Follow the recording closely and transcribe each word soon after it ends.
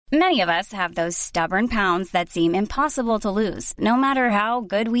Many of us have those stubborn pounds that seem impossible to lose, no matter how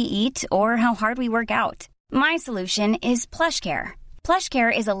good we eat or how hard we work out. My solution is PlushCare.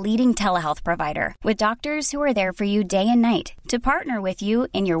 PlushCare is a leading telehealth provider with doctors who are there for you day and night to partner with you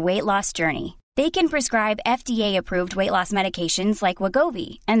in your weight loss journey. They can prescribe FDA-approved weight loss medications like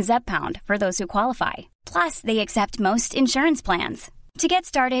Wegovy and Zepbound for those who qualify. Plus, they accept most insurance plans. To get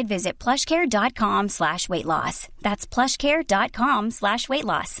started, visit plushcare.com/weightloss. That's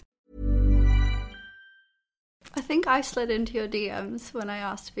plushcare.com/weightloss. I think I slid into your DMs when I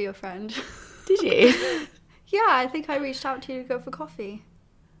asked to be your friend. Did you? Yeah, I think I reached out to you to go for coffee.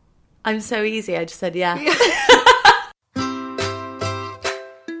 I'm so easy. I just said yeah.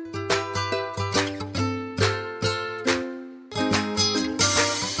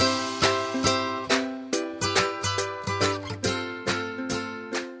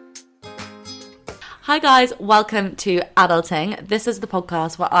 Hi guys, welcome to Adulting. This is the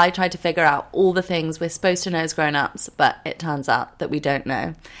podcast where I try to figure out all the things we're supposed to know as grown-ups, but it turns out that we don't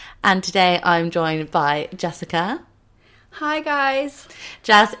know. And today I'm joined by Jessica. Hi guys.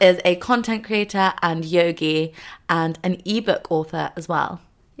 Jess is a content creator and yogi and an ebook author as well.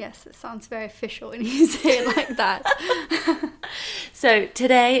 Yes, it sounds very official when you say it like that. So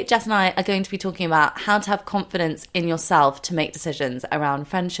today, Jess and I are going to be talking about how to have confidence in yourself to make decisions around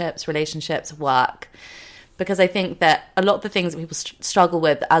friendships, relationships, work. Because I think that a lot of the things that people struggle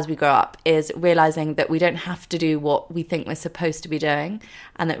with as we grow up is realizing that we don't have to do what we think we're supposed to be doing,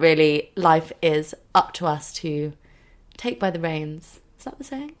 and that really life is up to us to take by the reins. Is that the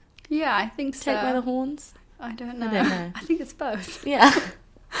saying? Yeah, I think so. Take by the horns? I don't know. I think it's both. Yeah.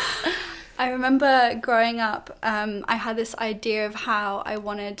 I remember growing up, I had this idea of how I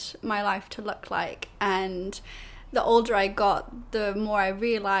wanted my life to look like, and the older I got, the more I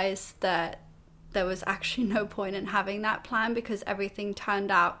realized that there was actually no point in having that plan because everything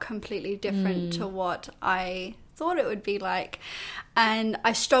turned out completely different to what I thought it would be like. And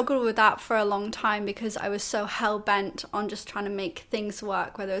I struggled with that for a long time because I was so hell-bent on just trying to make things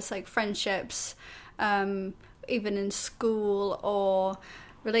work, whether it's like friendships, even in school or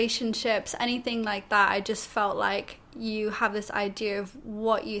relationships, anything like that. I just felt like you have this idea of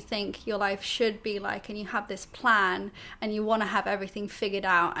what you think your life should be like, and you have this plan and you want to have everything figured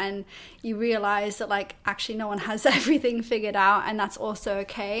out, and you realize that like actually no one has everything figured out, and that's also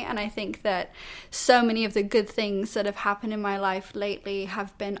okay. And I think that so many of the good things that have happened in my life lately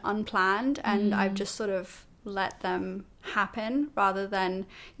have been unplanned, and I've just sort of let them happen rather than,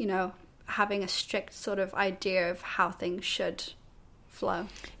 you know, having a strict sort of idea of how things should flow.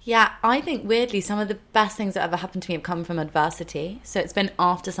 Yeah, I think weirdly some of the best things that ever happened to me have come from adversity. So it's been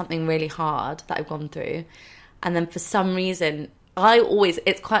after something really hard that I've gone through, and then for some reason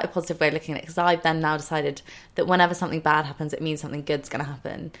it's quite a positive way of looking at it, because I've then now decided that whenever something bad happens, it means something good's going to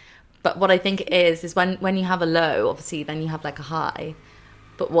happen. But what I think it is when you have a low, obviously then you have like a high.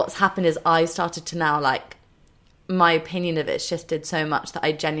 But what's happened is I started to now, like, my opinion of it shifted so much that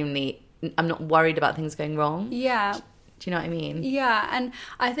I'm not worried about things going wrong. Yeah. Do you know what I mean? Yeah, and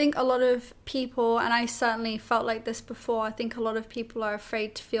I think a lot of people, and I certainly felt like this before, I think a lot of people are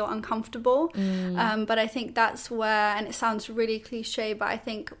afraid to feel uncomfortable. But I think that's where, and it sounds really cliche, but I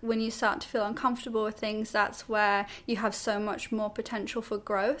think when you start to feel uncomfortable with things, that's where you have so much more potential for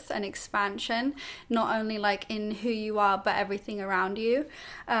growth and expansion, not only like in who you are, but everything around you.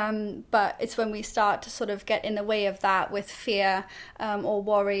 But it's when we start to sort of get in the way of that with fear or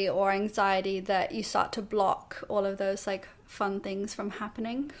worry or anxiety that you start to block all of those like fun things from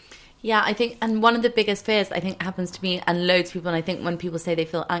happening. Yeah, I think, and one of the biggest fears I think happens to me and loads of people, and I think when people say they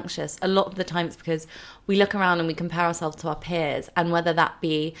feel anxious, a lot of the time it's because we look around and we compare ourselves to our peers, and whether that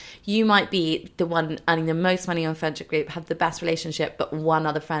be, you might be the one earning the most money on a friendship group, have the best relationship, but one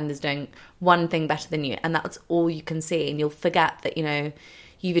other friend is doing one thing better than you, and that's all you can see, and you'll forget that, you know,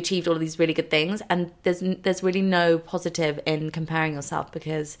 you've achieved all of these really good things, and there's really no positive in comparing yourself,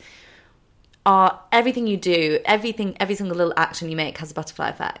 because everything you do, every single little action you make has a butterfly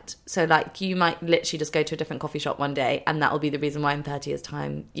effect. So like you might literally just go to a different coffee shop one day, and that will be the reason why in 30 years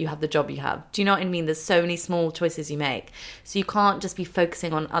time you have the job you have. Do you know what I mean? There's so many small choices you make, so you can't just be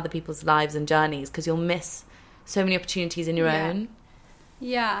focusing on other people's lives and journeys, because you'll miss so many opportunities in your own.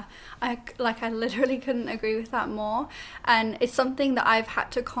 Yeah, I literally couldn't agree with that more. And it's something that I've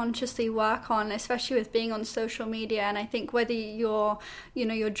had to consciously work on, especially with being on social media. And I think whether your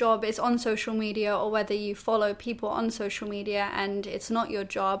job is on social media or whether you follow people on social media and it's not your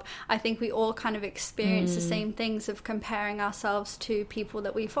job, I think we all kind of experience the same things of comparing ourselves to people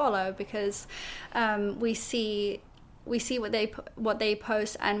that we follow, because we see what they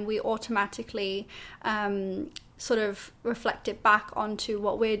post, and we automatically sort of reflect it back onto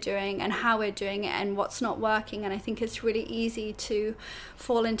what we're doing and how we're doing it and what's not working. And I think it's really easy to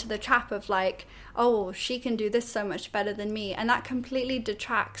fall into the trap of like, oh, she can do this so much better than me, and that completely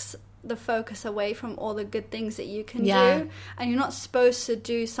detracts the focus away from all the good things that you can do. And you're not supposed to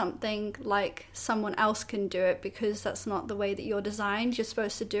do something like someone else can do it, because that's not the way that you're designed. You're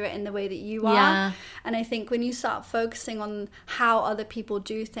supposed to do it in the way that you are. And I think when you start focusing on how other people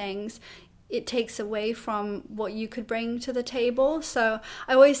do things, it takes away from what you could bring to the table. So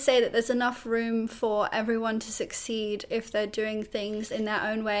I always say that there's enough room for everyone to succeed if they're doing things in their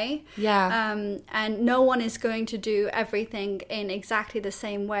own way. And no one is going to do everything in exactly the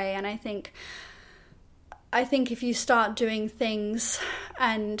same way. And I think if you start doing things,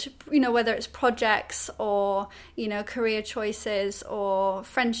 and, you know, whether it's projects or, you know, career choices or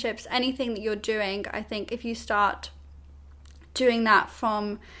friendships, anything that you're doing, I think if you start doing that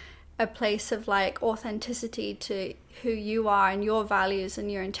from a place of like authenticity to who you are and your values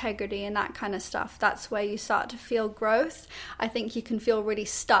and your integrity and that kind of stuff, that's where you start to feel growth. I think you can feel really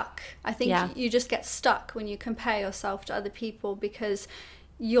stuck. I think you just get stuck when you compare yourself to other people, because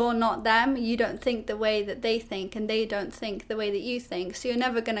you're not them. You don't think the way that they think, and they don't think the way that you think, so you're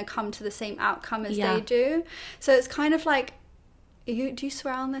never going to come to the same outcome as they do. So it's kind of like, do you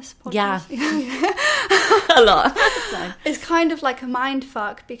swear on this podcast? A lot. It's kind of like a mind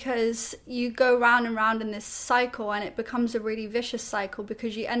fuck, because you go round and round in this cycle, and it becomes a really vicious cycle,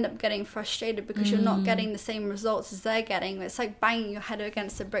 because you end up getting frustrated because you're not getting the same results as they're getting. It's like banging your head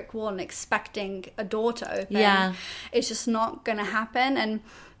against a brick wall and expecting a door to open. It's just not going to happen. And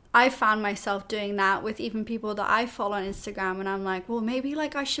I found myself doing that with even people that I follow on Instagram, and I'm like, well, maybe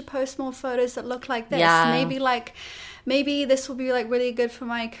like I should post more photos that look like this. Maybe this will be like really good for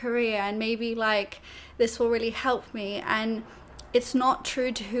my career, and maybe like this will really help me. And it's not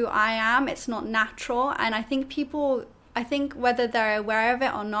true to who I am. It's not natural. And I think whether they're aware of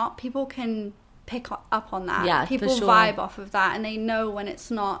it or not, people can pick up on that. People vibe off of that, and they know when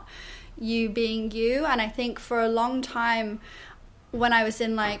it's not you being you. And I think for a long time, when I was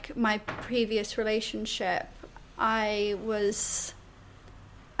in like my previous relationship, I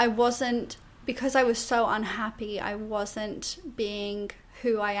wasn't, because I was so unhappy, I wasn't being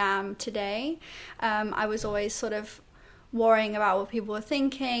who I am today. I was always sort of worrying about what people were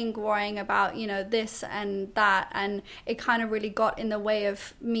thinking, worrying about, you know, this and that, and it kind of really got in the way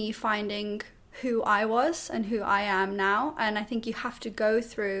of me finding who I was and who I am now. And I think you have to go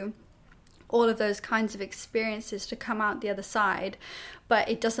through all of those kinds of experiences to come out the other side, but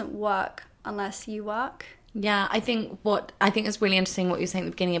it doesn't work unless you work. I think it's really interesting what you're saying at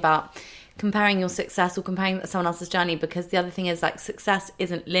the beginning about comparing your success or comparing someone else's journey, because the other thing is like success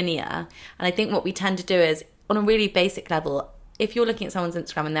isn't linear. And I think what we tend to do is, on a really basic level, if you're looking at someone's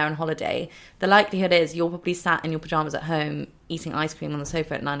Instagram and they're on holiday, the likelihood is you're probably sat in your pajamas at home eating ice cream on the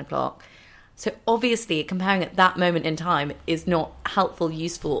sofa at 9:00. So obviously comparing at that moment in time is not helpful,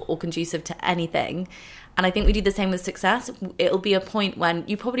 useful, or conducive to anything. And I think we do the same with success. It'll be a point when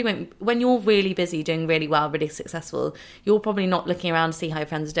you probably won't, when you're really busy, doing really well, really successful, you're probably not looking around to see how your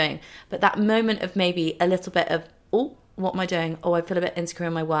friends are doing. But that moment of maybe a little bit of, oh, what am I doing? Oh, I feel a bit insecure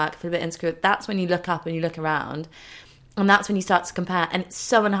in my work, I feel a bit insecure. That's when you look up and you look around. And that's when you start to compare. And it's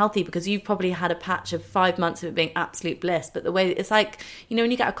so unhealthy, because you've probably had a patch of 5 months of it being absolute bliss. But the way, it's like, you know,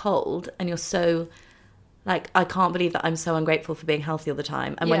 when you get a cold and you're so like, I can't believe that I'm so ungrateful for being healthy all the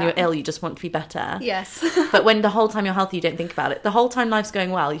time. And when you're ill, you just want to be better. Yes. But when the whole time you're healthy, you don't think about it. The whole time life's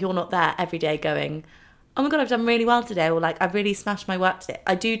going well, you're not there every day going, oh my God, I've done really well today. Or like, I've really smashed my work today.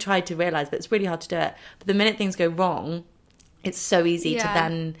 I do try to realise, but it's really hard to do it. But the minute things go wrong, it's so easy to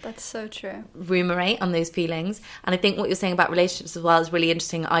then that's so true. ruminate on those feelings. And I think what you're saying about relationships as well is really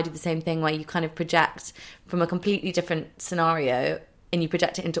interesting. I do the same thing, where you kind of project from a completely different scenario and you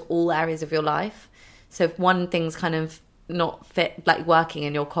project it into all areas of your life. So if one thing's kind of not fit, like working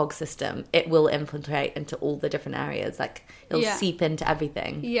in your cog system, it will infiltrate into all the different areas. Like it'll seep into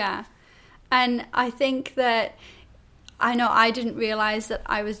everything. Yeah. And I think that, I know I didn't realize that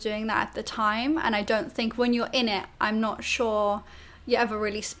I was doing that at the time. And I don't think when you're in it, I'm not sure you're ever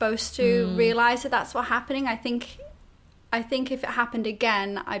really supposed to realize that that's what's happening. I think if it happened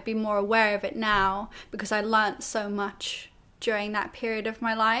again, I'd be more aware of it now, because I learnt so much during that period of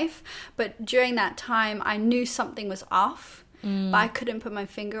my life. But during that time, I knew something was off, but I couldn't put my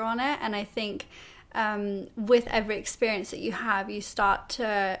finger on it. And I think with every experience that you have, you start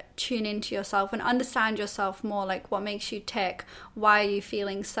to tune into yourself and understand yourself more, like what makes you tick, why are you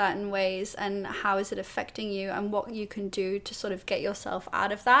feeling certain ways, and how is it affecting you, and what you can do to sort of get yourself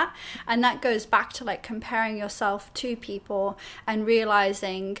out of that. And that goes back to like comparing yourself to people and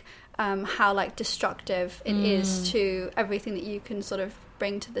realizing how like destructive it is to everything that you can sort of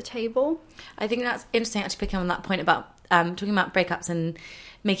bring to the table. I think that's interesting, actually, picking on that point about talking about breakups and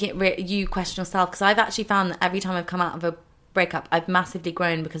making it you question yourself, because I've actually found that every time I've come out of a breakup, I've massively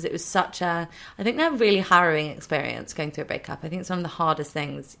grown, because it was such a, I think, they're a really harrowing experience going through a breakup. I think it's one of the hardest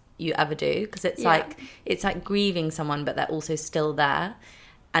things you ever do, because it's like grieving someone, but they're also still there.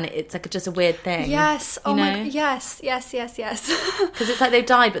 And it's like just a weird thing. Yes. Oh my God. Yes. Because it's like they've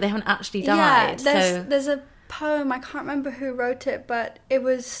died, but they haven't actually died. Yeah. There's a poem, I can't remember who wrote it, but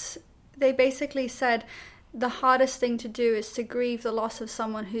they basically said the hardest thing to do is to grieve the loss of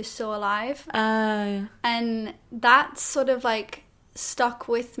someone who's still alive. And that sort of like stuck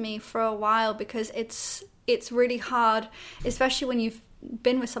with me for a while, because it's really hard, especially when you've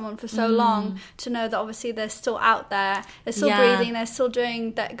been with someone for so long, to know that obviously they're still out there, they're still breathing, they're still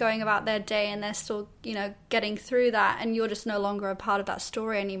doing that, going about their day, and they're still, you know, getting through that, and you're just no longer a part of that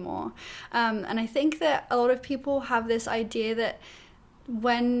story anymore. And I think that a lot of people have this idea that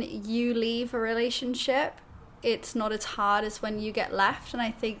when you leave a relationship, it's not as hard as when you get left, and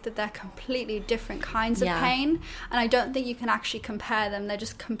I think that they're completely different kinds of pain, and I don't think you can actually compare them. They're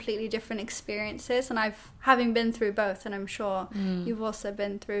just completely different experiences, and having been through both, and I'm sure you've also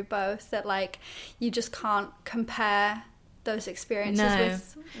been through both, that like you just can't compare those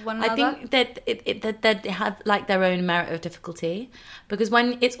experiences with one another. I think that they have like their own merit of difficulty, because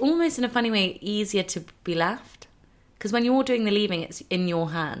when it's almost in a funny way easier to be left. Because when you're doing the leaving, it's in your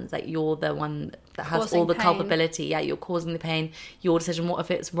hands. Like, you're the one that has causing all the culpability. Yeah, you're causing the pain, your decision. What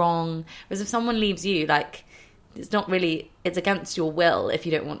if it's wrong? Whereas if someone leaves you, like, it's not really, it's against your will if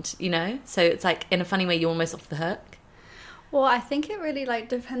you don't want to, you know? So it's like, in a funny way, you're almost off the hook. Well, I think it really, like,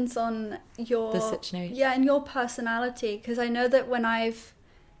 depends on the situation. Yeah, and your personality. Because I know that when I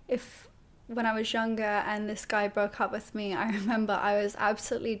was younger and this guy broke up with me, I remember I was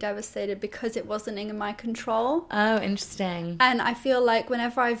absolutely devastated because it wasn't in my control. Oh, interesting. And I feel like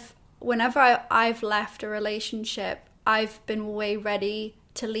whenever I've left a relationship, I've been way ready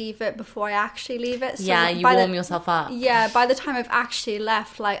to leave it before I actually leave it. So yeah, you warm yourself up. Yeah, by the time I've actually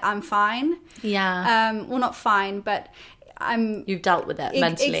left, like, I'm fine. Yeah. Well, not fine, but you've dealt with it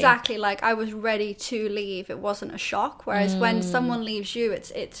mentally. Exactly, like I was ready to leave. It wasn't a shock. Whereas when someone leaves you,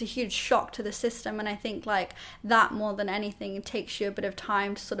 it's a huge shock to the system, and I think like that more than anything, it takes you a bit of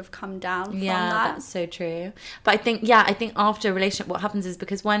time to sort of come down from that. Yeah, that's so true. But I think after a relationship, what happens is,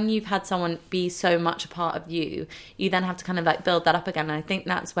 because when you've had someone be so much a part of you, you then have to kind of like build that up again. And I think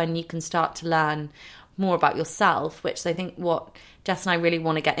that's when you can start to learn more about yourself, which I think what Jess and I really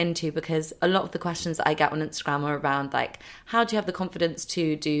want to get into, because a lot of the questions that I get on Instagram are around like, how do you have the confidence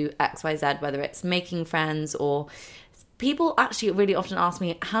to do XYZ, whether it's making friends, or people actually really often ask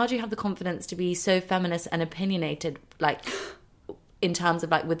me, how do you have the confidence to be so feminist and opinionated, like in terms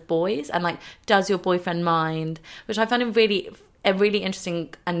of like with boys, and like, does your boyfriend mind? Which I find a really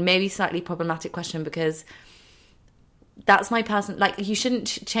interesting and maybe slightly problematic question, because that's my person. Like, you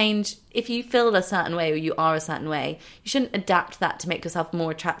shouldn't change if you feel a certain way or you are a certain way. You shouldn't adapt that to make yourself more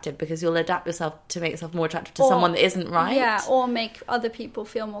attractive, because you'll adapt yourself to make yourself more attractive to someone that isn't right. Yeah, or make other people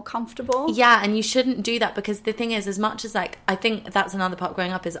feel more comfortable. Yeah, and you shouldn't do that, because the thing is, as much as like, I think that's another part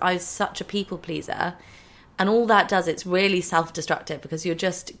growing up, is I was such a people pleaser. And all that does, it's really self-destructive, because you're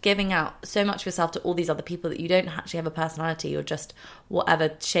just giving out so much of yourself to all these other people that you don't actually have a personality. You're just whatever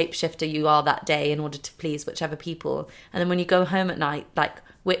shapeshifter you are that day in order to please whichever people. And then when you go home at night, like,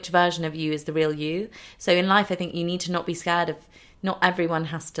 which version of you is the real you? So in life, I think you need to not be scared of, not everyone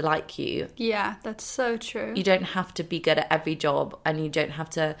has to like you. Yeah, that's so true. You don't have to be good at every job, and you don't have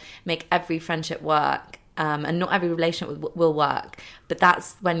to make every friendship work. And not every relationship will work, but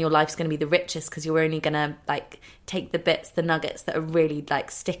that's when your life's going to be the richest, because you're only going to like take the nuggets that are really like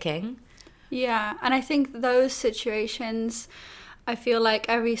sticking. Yeah, and I think those situations, I feel like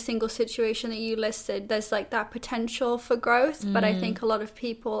every single situation that you listed, there's like that potential for growth, but I think a lot of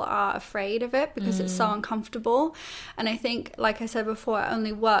people are afraid of it because it's so uncomfortable. And I think, like I said before, it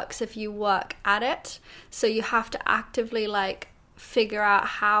only works if you work at it. So you have to actively like figure out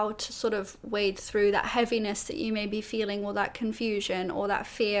how to sort of wade through that heaviness that you may be feeling, or that confusion, or that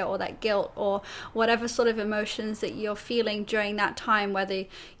fear, or that guilt, or whatever sort of emotions that you're feeling during that time, whether,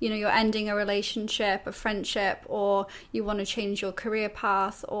 you know, you're ending a relationship, a friendship, or you want to change your career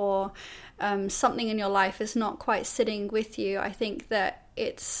path, or something in your life is not quite sitting with you. I think that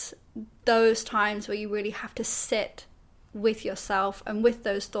it's those times where you really have to sit with yourself and with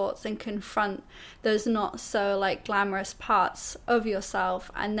those thoughts and confront those not so like glamorous parts of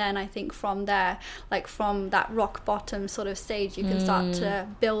yourself. And then I think from there, like from that rock bottom sort of stage, you can start to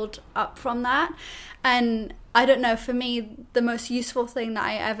build up from that. And I don't know, for me, the most useful thing that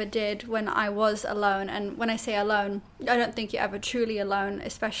I ever did when I was alone, and when I say alone, I don't think you're ever truly alone,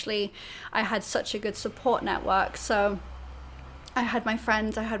 especially I had such a good support network. So I had my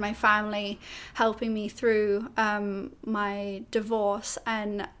friends, I had my family helping me through my divorce,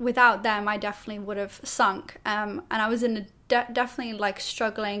 and without them I definitely would have sunk, and I was in a definitely like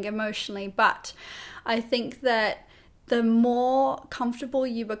struggling emotionally. But I think that the more comfortable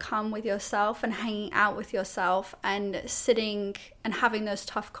you become with yourself and hanging out with yourself and sitting and having those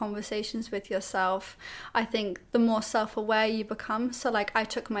tough conversations with yourself, I think the more self-aware you become. So like I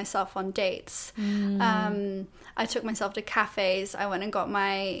took myself on dates. I took myself to cafes. I went and got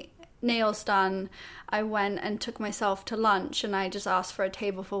my nails done. I went and took myself to lunch, and I just asked for a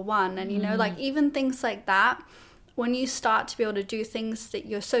table for one. And, you know, like even things like that, when you start to be able to do things that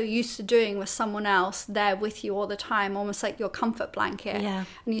you're so used to doing with someone else there with you all the time, almost like your comfort blanket, and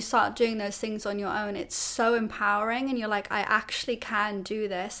you start doing those things on your own, it's so empowering. And you're like, I actually can do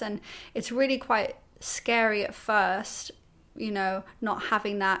this. And it's really quite scary at first, you know, not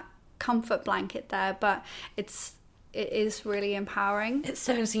having that comfort blanket there, but it is really empowering. It's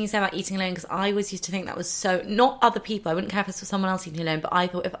so interesting you say about eating alone, because I always used to think that was so, not other people, I wouldn't care if it was someone else eating alone, but I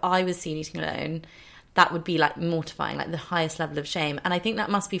thought if I was seen eating alone, that would be like mortifying, like the highest level of shame. And I think that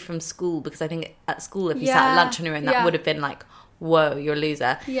must be from school, because I think at school, if you sat at lunch on your own, that would have been like, whoa, you're a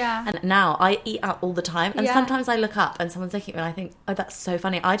loser. And now I eat out all the time, and sometimes I look up and someone's looking at me and I think, oh, that's so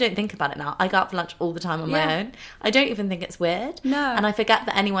funny. I don't think about it now. I go out for lunch all the time on my own. I don't even think it's weird. No. And I forget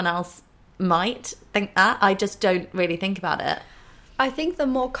that anyone else might think that. I just don't really think about it. I think the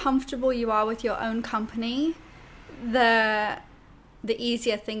more comfortable you are with your own company, the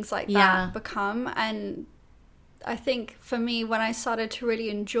easier things like that become. And I think for me, when I started to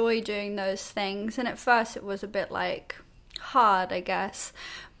really enjoy doing those things, and at first it was a bit like hard, I guess,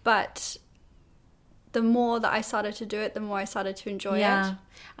 but the more that I started to do it, the more I started to enjoy it.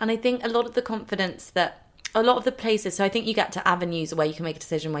 And I think a lot of the confidence that a lot of the places, so I think you get to avenues where you can make a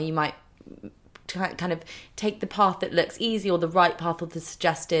decision where you might kind of take the path that looks easy, or the right path, or the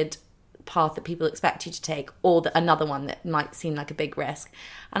suggested path that people expect you to take, or another one that might seem like a big risk.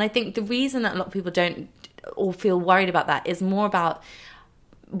 And I think the reason that a lot of people don't or feel worried about that is more about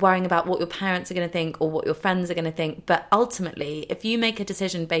worrying about what your parents are going to think or what your friends are going to think. But ultimately, if you make a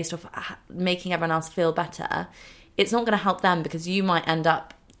decision based off making everyone else feel better, it's not going to help them, because you might end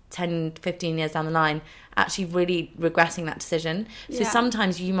up 10, 15 years down the line actually really regretting that decision. So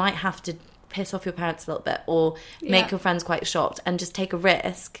sometimes you might have to piss off your parents a little bit, or make your friends quite shocked, and just take a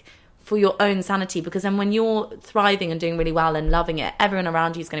risk for your own sanity, because then when you're thriving and doing really well and loving it, everyone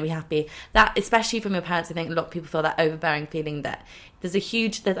around you is going to be happy. That, especially from your parents, I think a lot of people feel that overbearing feeling that there's a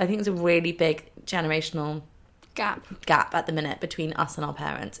huge, I think there's a really big generational gap at the minute between us and our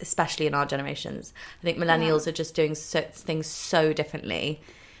parents, especially in our generations. I think millennials are just doing things so differently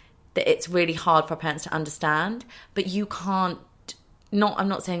that it's really hard for our parents to understand. But you can't, I'm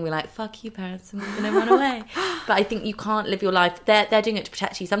not saying we're like, fuck you parents, I'm going to run away. But I think you can't live your life. They're doing it to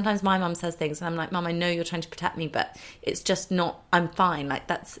protect you. Sometimes my mum says things and I'm like, Mum, I know you're trying to protect me, but it's just not, I'm fine. Like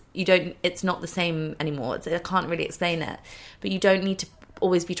it's not the same anymore. I can't really explain it. But you don't need to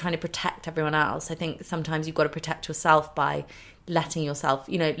always be trying to protect everyone else. I think sometimes you've got to protect yourself by letting yourself,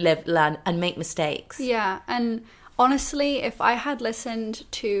 live, learn and make mistakes. Yeah. And honestly, if I had listened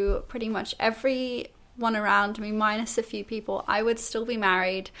to pretty much everyone around me, minus a few people, I would still be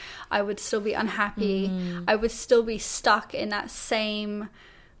married. I would still be unhappy. I would still be stuck in that same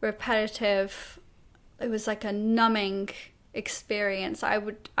repetitive, it was like a numbing experience. I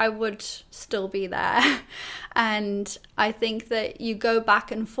would still be there. And I think that you go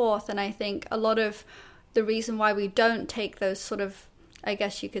back and forth, and I think a lot of the reason why we don't take those sort of, I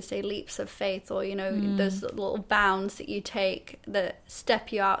guess you could say, leaps of faith, or, those little bounds that you take that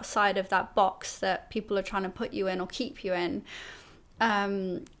step you outside of that box that people are trying to put you in or keep you in.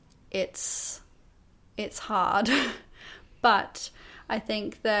 It's hard. But I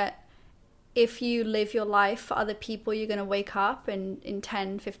think that if you live your life for other people, you're going to wake up in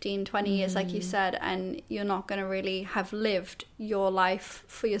 10, 15, 20 years, like you said, and you're not going to really have lived your life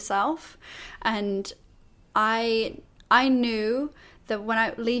for yourself. And I knew that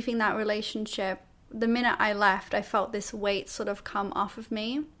when leaving that relationship, the minute I left, I felt this weight sort of come off of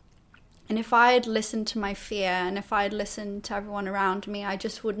me. And if I had listened to my fear, and if I had listened to everyone around me, I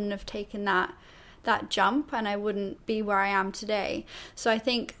just wouldn't have taken that that jump and I wouldn't be where I am today. So I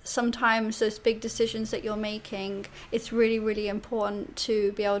think sometimes those big decisions that you're making, it's really, really important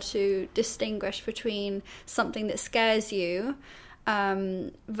to be able to distinguish between something that scares you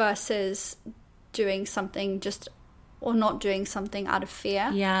versus doing something or not doing something out of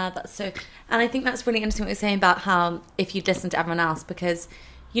fear. Yeah, that's so... And I think that's really interesting what you're saying about how if you listen to everyone else, because...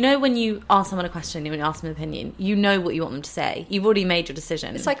 You know, when you ask someone a question, when you ask them an opinion, you know what you want them to say. You've already made your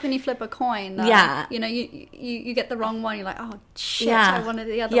decision. It's like when you flip a coin. Though. Yeah. You know, you get the wrong one. You're like, oh, shit, yeah. I wanted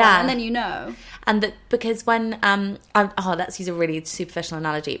the other one. And then you know. And because when... let's use a really superficial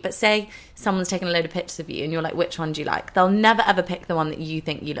analogy. But say someone's taken a load of pictures of you and you're like, which one do you like? They'll never, ever pick the one that you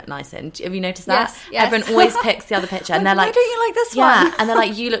think you look nice in. Have you noticed that? Yes. Everyone always picks the other picture. And they're like... Why don't you like this one? Yeah. And they're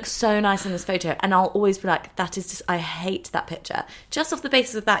like, you look so nice in this photo. And I'll always be like, that is just... I hate that picture. Just off the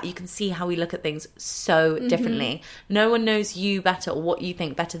basis of that, you can see how we look at things so differently. No one knows you better or what you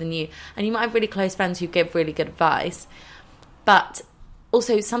think better than you. And you might have really close friends who give really good advice. But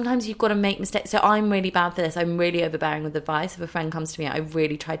also, sometimes you've got to make mistakes. So I'm really bad for this. I'm really overbearing with advice. If a friend comes to me, I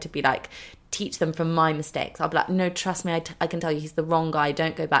really try to be like, teach them from my mistakes. I'll be like, no, trust me, I can tell you he's the wrong guy.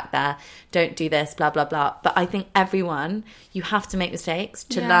 Don't go back there. Don't do this, blah, blah, blah. But I think everyone, you have to make mistakes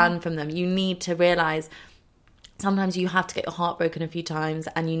to learn from them. You need to realise sometimes you have to get your heart broken a few times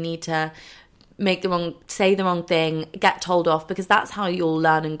and you need to say the wrong thing, get told off, because that's how you'll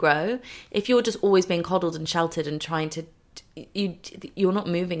learn and grow. If you're just always being coddled and sheltered and trying to... You're not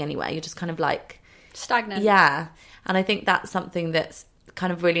moving anywhere. You're just kind of like... stagnant. Yeah. And I think that's something that's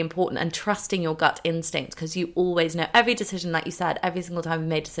kind of really important, and trusting your gut instinct, because you always know every decision, like you said, every single time I've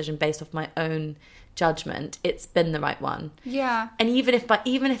made a decision based off my own judgment, it's been the right one. Yeah. And even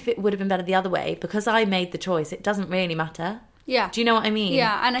if it would have been better the other way, because I made the choice, it doesn't really matter. Yeah. Do you know what I mean?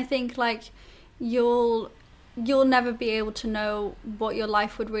 Yeah. And I think like you'll never be able to know what your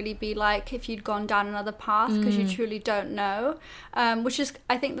life would really be like if you'd gone down another path, because you truly don't know, which is,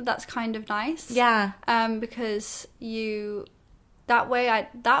 I think that's kind of nice. Yeah. Because that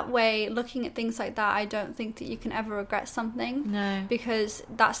way looking at things like that, I don't think that you can ever regret something. No. Because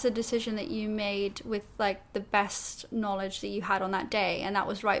that's the decision that you made with like the best knowledge that you had on that day, and that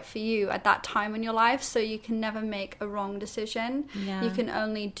was right for you at that time in your life. So you can never make a wrong decision. Yeah. You can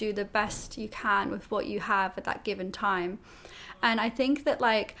only do the best you can with what you have at that given time. And I think that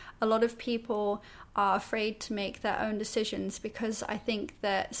like a lot of people are afraid to make their own decisions because I think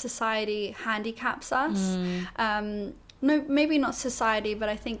that society handicaps us. No, maybe not society, but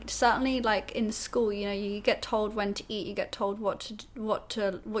I think certainly like in school, you know, you get told when to eat, you get told what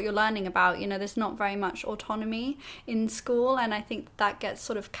you're learning about. You know, there's not very much autonomy in school, and I think that gets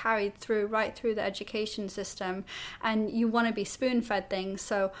sort of carried right through the education system. And you want to be spoon-fed things.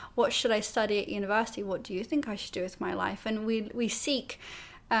 So, what should I study at university? What do you think I should do with my life? And we seek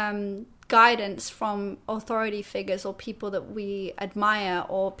guidance from authority figures or people that we admire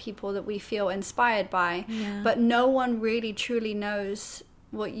or people that we feel inspired by, but no one really truly knows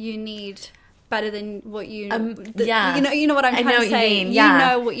what you need better than what you you know what I'm trying to say. You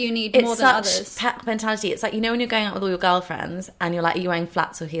know what you need more than others. It's such pet mentality. It's like, you know, when you're going out with all your girlfriends and you're like, are you wearing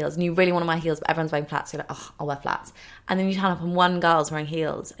flats or heels? And you really want to wear heels, but everyone's wearing flats. So you're like, oh, I'll wear flats. And then you turn up and one girl's wearing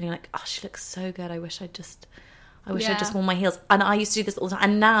heels and you're like, oh, she looks so good. I wish I'd just worn my heels. And I used to do this all the time.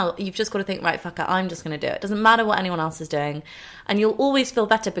 And now you've just got to think, right, fuck it, I'm just going to do it. It doesn't matter what anyone else is doing. And you'll always feel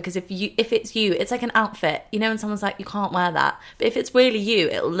better because if it's you, it's like an outfit. You know, when someone's like, you can't wear that. But if it's really you,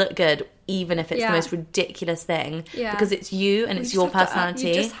 it'll look good, even if it's the most ridiculous thing. Yeah. Because it's you and it's your personality.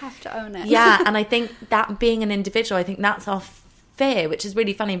 You just have to own it. Yeah, and I think that being an individual, I think that's our fear, which is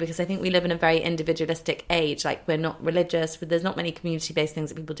really funny because I think we live in a very individualistic age. Like, we're not religious, but there's not many community-based things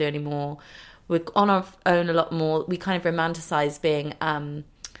that people do anymore. We're on our own a lot more. We kind of romanticize being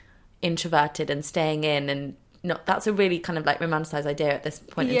introverted and staying in, and that's a really kind of like romanticized idea at this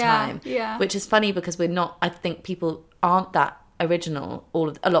point in time. Yeah. Which is funny because we're not. I think people aren't that original.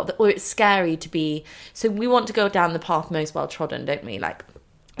 Or it's scary to be. So we want to go down the path most well trodden, don't we? Like,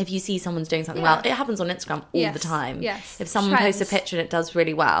 if you see someone's doing something well, it happens on Instagram all the time. Yes. If someone posts a picture and it does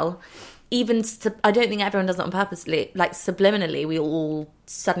really well. I don't think everyone does it on purposely. Like, subliminally, we all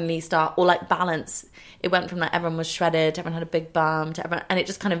suddenly start, or like balance. It went from like everyone was shredded, everyone had a big bum, to everyone, and it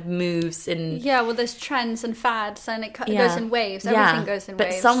just kind of moves in. Yeah, well, there's trends and fads, and it goes in waves. Everything goes in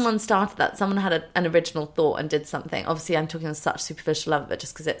waves. But someone started that. Someone had an original thought and did something. Obviously, I'm talking on such superficial level, but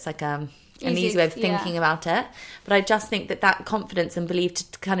just because it's like an easy way of thinking about it. But I just think that confidence and belief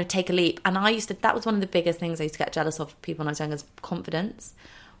to kind of take a leap. And that was one of the biggest things I used to get jealous of people when I was young, is confidence.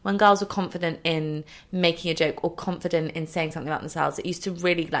 when girls were confident in making a joke or confident in saying something about themselves, it used to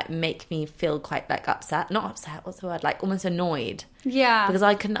really like make me feel quite like upset. Not upset, what's the word? Like almost annoyed. Yeah. Because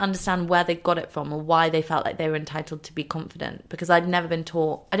I couldn't understand where they got it from or why they felt like they were entitled to be confident, because I'd never been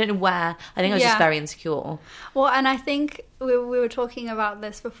taught. I don't know where. I think I was just very insecure. Well, and I think we were talking about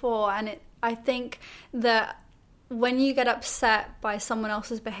this before, and I think that when you get upset by someone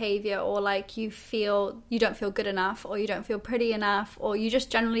else's behavior, or like you don't feel good enough, or you don't feel pretty enough, or you just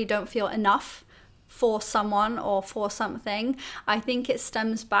generally don't feel enough for someone or for something, I think it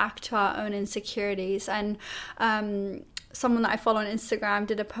stems back to our own insecurities. And someone that I follow on Instagram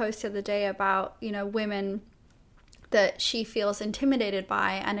did a post the other day about, you know, women that she feels intimidated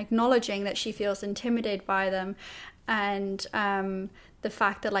by, and acknowledging that she feels intimidated by them, and the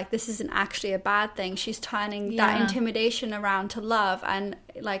fact that like this isn't actually a bad thing. She's turning that intimidation around to love, and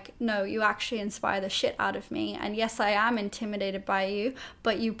like, no, you actually inspire the shit out of me, and yes, I am intimidated by you,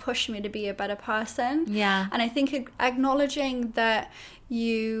 but you push me to be a better person. And I think acknowledging that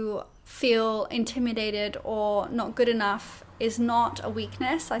you feel intimidated or not good enough is not a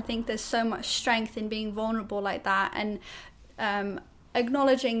weakness. I think there's so much strength in being vulnerable like that, and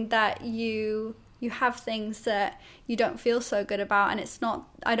acknowledging that you have things that you don't feel so good about, and it's not,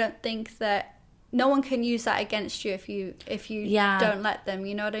 I don't think that no one can use that against you if you don't let them,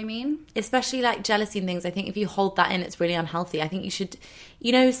 you know what I mean? Especially like jealousy and things. I think if you hold that in, it's really unhealthy. I think you should,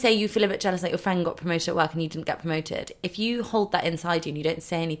 you know, say you feel a bit jealous that your friend got promoted at work and you didn't get promoted. If you hold that inside you and you don't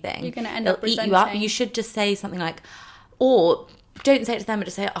say anything, you're going to end up resenting. Eat you up. You should just say something like, or don't say it to them, but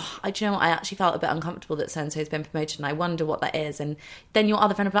just say, oh, do you know what, I actually felt a bit uncomfortable that so-and-so's been promoted and I wonder what that is. And then your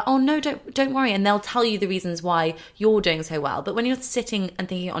other friend will be like, oh no, don't worry, and they'll tell you the reasons why you're doing so well. But when you're sitting and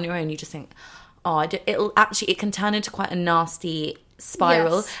thinking on your own, you just think, oh, it can turn into quite a nasty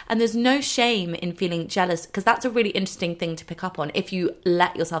spiral. Yes. And there's no shame in feeling jealous, because that's a really interesting thing to pick up on if you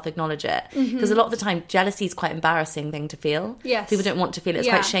let yourself acknowledge it. Because a lot of the time jealousy is quite an embarrassing thing to feel. People don't want to feel it. It's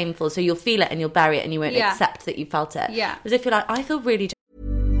quite shameful, so you'll feel it and you'll bury it and you won't accept that you felt it. As if you're like, I feel really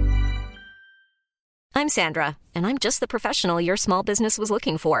I'm Sandra, and I'm just the professional your small business was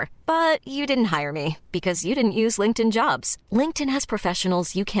looking for. But you didn't hire me because you didn't use LinkedIn Jobs. LinkedIn has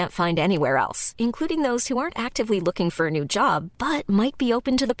professionals you can't find anywhere else, including those who aren't actively looking for a new job, but might be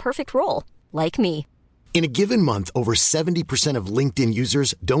open to the perfect role, like me. In a given month, over 70% of LinkedIn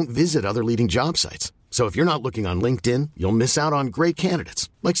users don't visit other leading job sites. So if you're not looking on LinkedIn, you'll miss out on great candidates,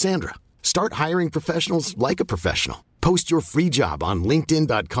 like Sandra. Start hiring professionals like a professional. Post your free job on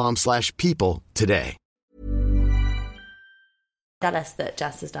linkedin.com/people today. Jealous that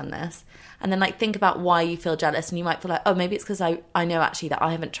Jess has done this, and then like think about why you feel jealous, and you might feel like, oh, maybe it's because I know actually that I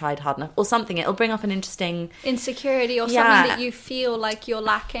haven't tried hard enough or something. It'll bring up an interesting insecurity or something that you feel like you're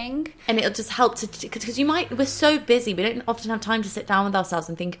lacking, and it'll just help to, because we're so busy, we don't often have time to sit down with ourselves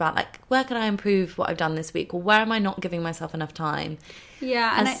and think about like, where can I improve what I've done this week, or where am I not giving myself enough time.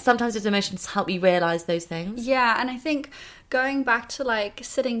 And sometimes those emotions help you realise those things. And I think going back to like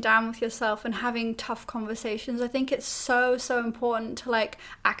sitting down with yourself and having tough conversations, I think it's so important to like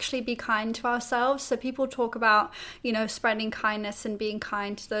actually be kind to ourselves. So people talk about, you know, spreading kindness and being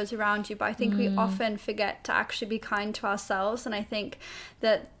kind to those around you, but I think we often forget to actually be kind to ourselves. And I think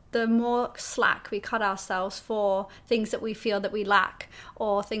that the more slack we cut ourselves for things that we feel that we lack,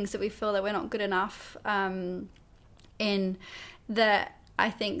 or things that we feel that we're not good enough in, that I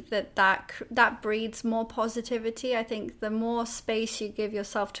think that breeds more positivity. I think the more space you give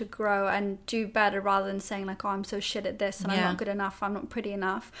yourself to grow and do better, rather than saying like, oh, I'm so shit at this and I'm not good enough, I'm not pretty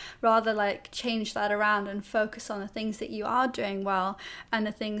enough, rather like change that around and focus on the things that you are doing well and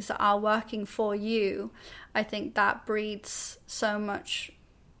the things that are working for you. I think that breeds so much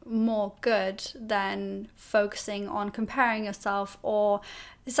more good than focusing on comparing yourself, or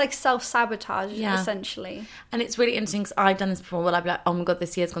it's like self-sabotage essentially. And it's really interesting because I've done this before, where I'll be like, oh my god,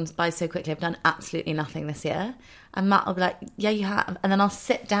 this year's gone by so quickly, I've done absolutely nothing this year, and Matt will be like, yeah, you have. And then I'll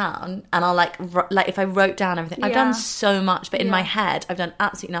sit down and I'll like if I wrote down everything, I've done so much, but in my head I've done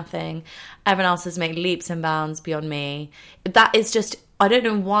absolutely nothing. Everyone else has made leaps and bounds beyond me. That is just, I don't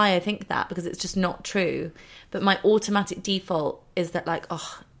know why I think that, because it's just not true, but my automatic default is that like,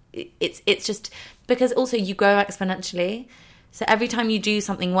 oh, it's just because also you grow exponentially. So every time you do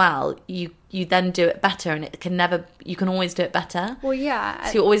something well, you then do it better, and you can always do it better. Well,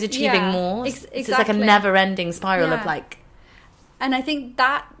 so you're always achieving more. Exactly. So it's like a never-ending spiral of like. And I think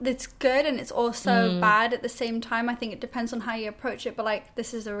that's good, and it's also bad at the same time. I think it depends on how you approach it. But like,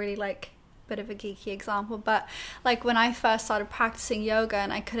 this is a really like bit of a geeky example, but like when I first started practicing yoga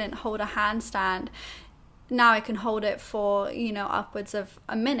and I couldn't hold a handstand, now I can hold it for, upwards of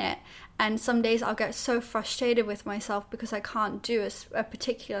a minute. And some days I'll get so frustrated with myself because I can't do a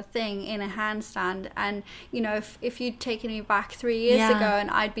particular thing in a handstand. And, if you'd taken me back 3 years ago and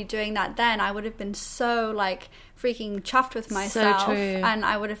I'd be doing that then, I would have been so like freaking chuffed with myself. So true. And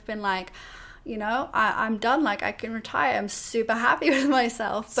I would have been like, I'm done. Like, I can retire. I'm super happy with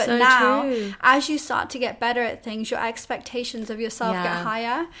myself. But so now, true. as you start to get better at things, your expectations of yourself get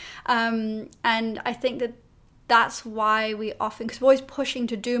higher. And I think that's why we often, because we're always pushing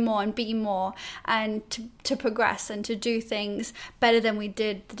to do more and be more and to progress and to do things better than we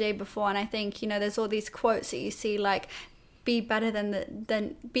did the day before. And I think, there's all these quotes that you see, like, be better than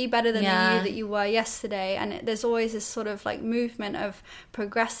the you that you were yesterday. And there's always this sort of like movement of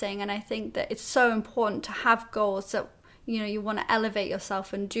progressing. And I think that it's so important to have goals that you want to elevate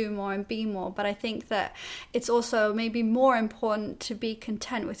yourself and do more and be more. But I think that it's also maybe more important to be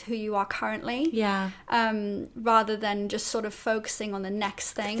content with who you are currently. Yeah. Rather than just sort of focusing on the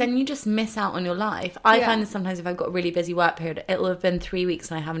next thing. Then you just miss out on your life. I find that sometimes if I've got a really busy work period, it'll have been 3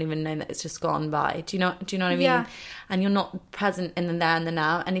 weeks and I haven't even known that it's just gone by. Do you know what I mean? Yeah. And you're not present in the there and the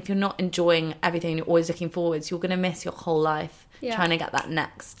now. And if you're not enjoying everything and you're always looking forwards, you're going to miss your whole life. Trying to get that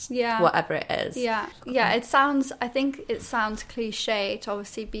next, whatever it is. I think it sounds cliche to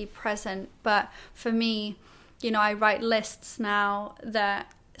obviously be present, but for me, I write lists now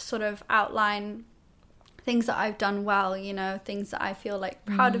that sort of outline things that I've done well, things that I feel like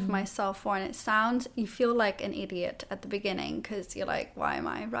proud of myself for. And you feel like an idiot at the beginning because you're like, why am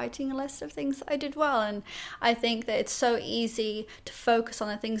I writing a list of things that I did well? And I think that it's so easy to focus on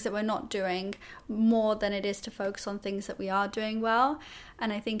the things that we're not doing more than it is to focus on things that we are doing well.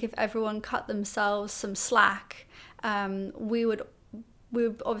 And I think if everyone cut themselves some slack, we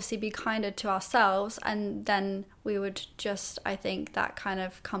would obviously be kinder to ourselves, and then we would just, I think that kind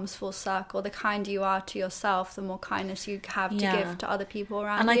of comes full circle. The kinder you are to yourself, the more kindness you have to give to other people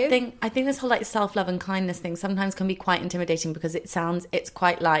around you. And I think this whole like self-love and kindness thing sometimes can be quite intimidating because it's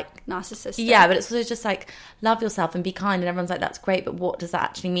quite like narcissistic. Yeah, but it's also just like love yourself and be kind, and everyone's like, that's great, but what does that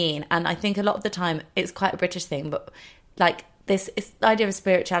actually mean? And I think a lot of the time it's quite a British thing, but like this is the idea of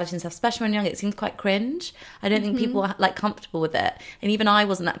spirituality and stuff, especially when young, it seems quite cringe. I don't think people are like comfortable with it, and even I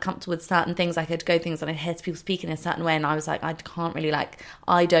wasn't that comfortable with certain things. I could go things and I'd hear people speaking in a certain way and I was like, I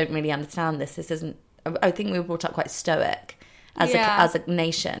don't really understand this isn't. I think we were brought up quite stoic as a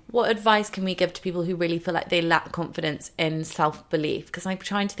nation. What advice can we give to people who really feel like they lack confidence in self-belief? Because I'm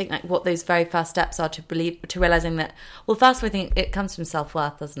trying to think like what those very first steps are to realizing that, well, first of all, I think it comes from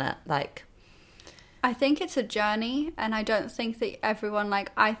self-worth, doesn't it? Like, I think it's a journey, and I don't think that everyone,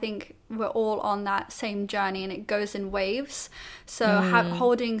 I think we're all on that same journey, and it goes in waves. So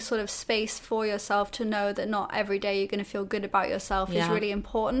holding sort of space for yourself to know that not every day you're going to feel good about yourself is really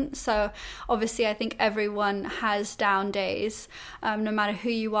important. So obviously I think everyone has down days, no matter who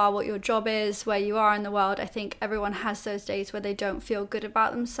you are, what your job is, where you are in the world. I think everyone has those days where they don't feel good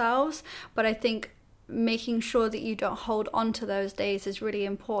about themselves, but I think making sure that you don't hold on to those days is really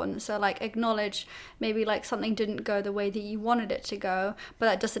important. So acknowledge maybe something didn't go the way that you wanted it to go, but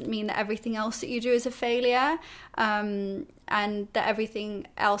that doesn't mean that everything else that you do is a failure, and that everything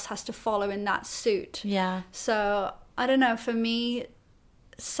else has to follow in that suit. So I don't know, for me,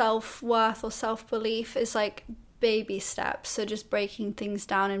 self-worth or self-belief is baby steps. So just breaking things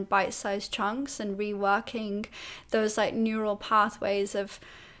down in bite-sized chunks and reworking those neural pathways of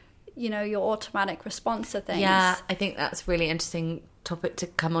your automatic response to things. Yeah, I think that's a really interesting topic to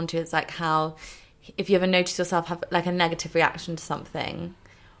come onto. It's how, if you ever notice yourself have a negative reaction to something,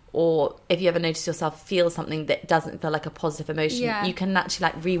 or if you ever notice yourself feel something that doesn't feel like a positive emotion, you can actually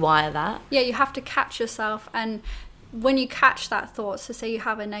rewire that. Yeah, you have to catch yourself, and when you catch that thought, so say you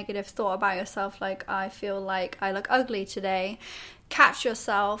have a negative thought about yourself, I feel like I look ugly today, catch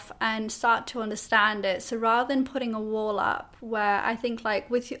yourself and start to understand it. So rather than putting a wall up, where I think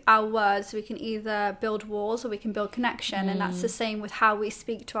with our words we can either build walls or we can build connection, and that's the same with how we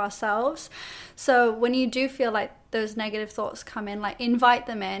speak to ourselves. So when you do feel like those negative thoughts come in, invite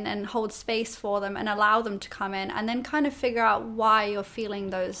them in and hold space for them and allow them to come in, and then kind of figure out why you're feeling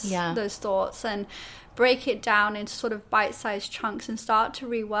those thoughts, and break it down into sort of bite-sized chunks and start to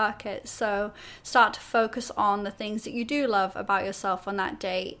rework it. So start to focus on the things that you do love about yourself on that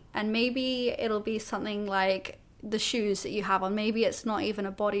day. And maybe it'll be something like the shoes that you have on. Maybe it's not even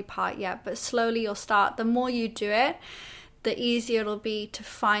a body part yet, but slowly you'll start. The more you do it, the easier it'll be to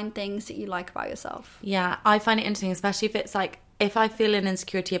find things that you like about yourself. Yeah, I find it interesting, especially if it's if I feel an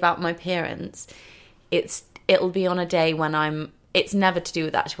insecurity about my appearance, it'll be on a day when I'm it's never to do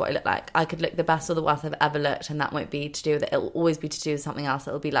with actually what I look like. I could look the best or the worst I've ever looked, and that won't be to do with it. It'll always be to do with something else.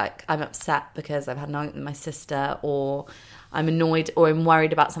 It'll be like, I'm upset because I've had an argument with my sister, or I'm annoyed, or I'm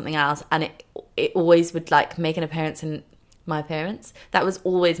worried about something else, and it always would like make an appearance in my appearance. That was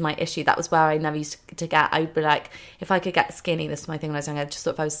always my issue. That was where I never used to get. I would be like, if I could get skinny, this is my thing when I was young, I just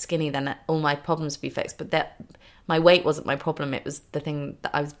thought if I was skinny, then all my problems would be fixed. But that my weight wasn't my problem. It was the thing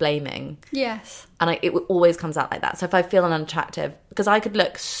that I was blaming. Yes. And it always comes out like that. So if I feel unattractive, because I could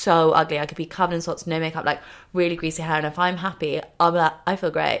look so ugly, I could be covered in spots, no makeup, like really greasy hair, and if I'm happy, I'll be like, I feel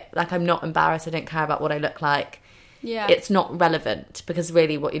great. Like, I'm not embarrassed. I don't care about what I look like. Yeah. It's not relevant, because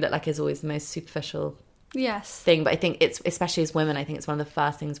really what you look like is always the most superficial thing. But I think it's, especially as women, I think it's one of the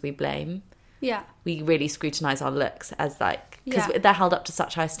first things we blame. Yeah. We really scrutinise our looks as like, because they're held up to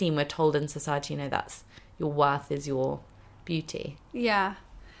such high esteem. We're told in society, that's your worth is your beauty. Yeah.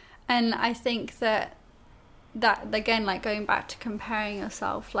 And I think that again, like going back to comparing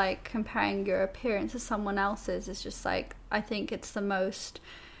yourself, like comparing your appearance to someone else's is just like, I think it's the most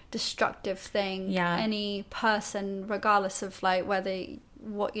destructive thing any person, regardless of like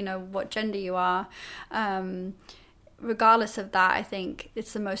what gender you are, regardless of that, I think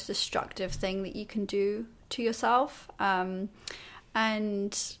it's the most destructive thing that you can do to yourself. And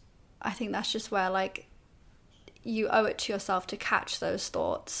I think that's just where like you owe it to yourself to catch those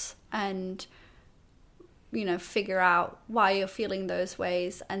thoughts and figure out why you're feeling those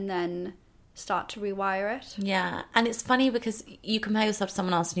ways, and then start to rewire it. Yeah. And it's funny because you compare yourself to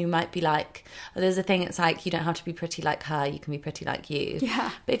someone else and you might be like, there's a thing, it's like, you don't have to be pretty like her, you can be pretty like you.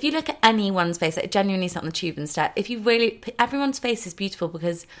 Yeah. But if you look at anyone's face, like genuinely sit on the tube and stare, everyone's face is beautiful,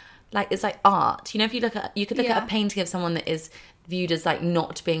 because like it's like art. If you could look at a painting of someone that is viewed as like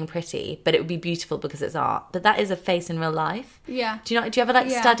not being pretty, but it would be beautiful because it's art. But that is a face in real life. Yeah. Do you ever like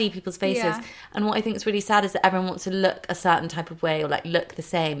study people's faces? Yeah. And what I think is really sad is that everyone wants to look a certain type of way or like look the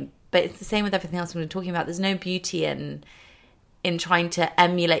same. But it's the same with everything else we've been talking about. There's no beauty in trying to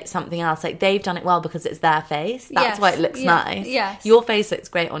emulate something else. Like, they've done it well because it's their face. That's why it looks nice. Yes. Your face looks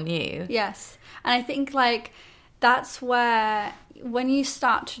great on you. Yes. And I think like that's where, when you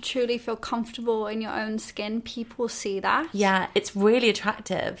start to truly feel comfortable in your own skin, people see that. Yeah, it's really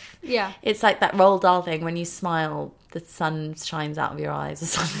attractive. Yeah. It's like that Roald Dahl thing, when you smile, the sun shines out of your eyes or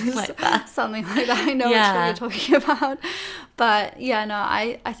something like that. Something like that. I know which one you're talking about. But yeah, no,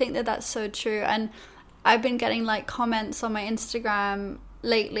 I think that that's so true. And I've been getting like comments on my Instagram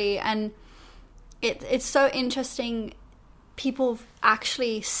lately, and it's so interesting, people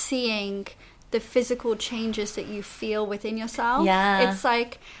actually seeing the physical changes that you feel within yourself. Yeah. It's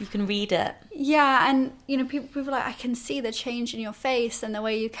like, you can read it. Yeah. And people are like, I can see the change in your face and the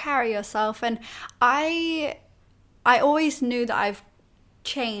way you carry yourself. And I always knew that I've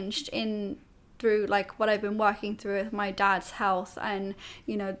changed through like what I've been working through with my dad's health and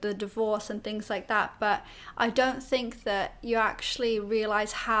the divorce and things like that, but I don't think that you actually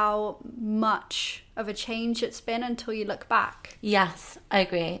realize how much of a change it's been until you look back. Yes, I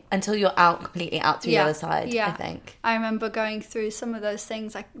agree. Until you're completely out to the other side. I think I remember going through some of those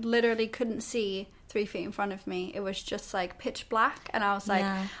things. I literally couldn't see 3 feet in front of me. It was just like pitch black, and I was like,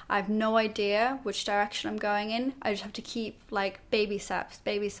 I have no idea which direction I'm going in. I just have to keep like baby steps,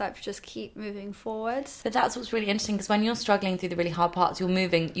 just keep moving forwards. But that's what's really interesting, because when you're struggling through the really hard parts, you're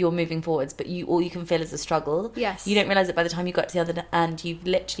moving forwards, but all you can feel is a struggle. Yes. You don't realize it by the time you got to the other end. You've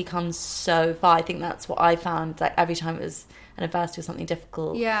literally come so far. I think that's what I found, like every time it was an adversity or something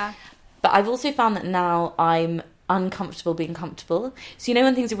difficult. Yeah. But I've also found that now I'm uncomfortable being comfortable. So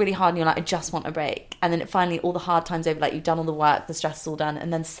when things are really hard and you're like, I just want a break, and then finally all the hard times over, like you've done all the work, the stress is all done,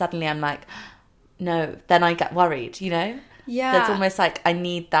 and then suddenly I'm like, no, then I get worried, Yeah. That's almost like I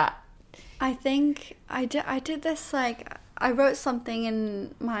need that. I think I did this, like I wrote something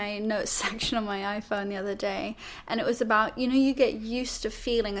in my notes section on my iPhone the other day, and it was about, you get used to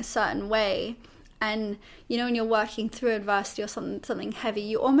feeling a certain way. And, when you're working through adversity or something heavy,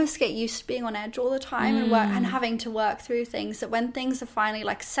 you almost get used to being on edge all the time and having to work through things. That when things are finally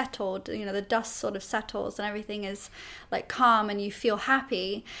like settled, the dust sort of settles and everything is like calm and you feel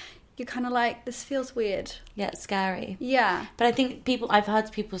happy, you're kind of like, this feels weird. Yeah, it's scary. Yeah. But I think I've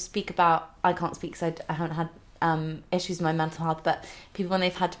heard people speak about, I can't speak because I haven't had issues with my mental health, but people, when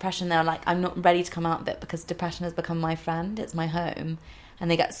they've had depression, they're like, I'm not ready to come out of it because depression has become my friend. It's my home. And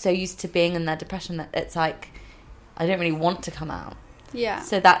they get so used to being in their depression that it's like, I don't really want to come out. Yeah.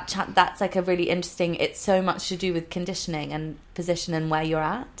 So that's like a really interesting, it's so much to do with conditioning and position and where you're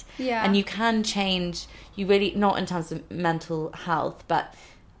at. Yeah. And you can change, you really, not in terms of mental health, but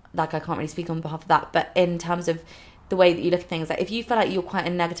like I can't really speak on behalf of that, but in terms of the way that you look at things. Like, if you feel like you're quite a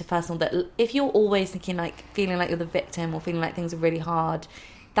negative person, that if you're always thinking like, feeling like you're the victim or feeling like things are really hard,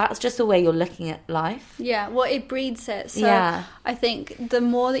 that's just the way you're looking at life. Yeah, well, it breeds it. So Yeah. I think the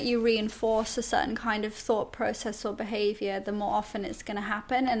more that you reinforce a certain kind of thought process or behavior, the more often it's going to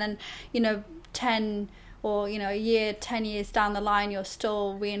happen. And then, you know, 10 or, you know, a year, 10 years down the line, you're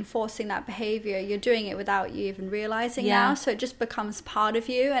still reinforcing that behavior. You're doing it without you even realizing now. So it just becomes part of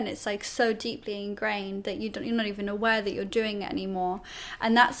you, and it's like so deeply ingrained that you're not even aware that you're doing it anymore.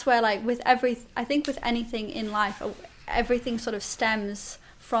 And that's where, like, I think with anything in life, everything sort of stems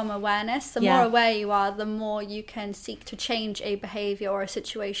from awareness. The more aware you are, the more you can seek to change a behavior or a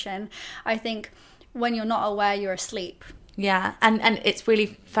situation. I think when you're not aware, you're asleep. Yeah, and it's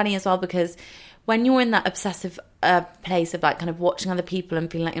really funny as well, because when you're in that obsessive place of like kind of watching other people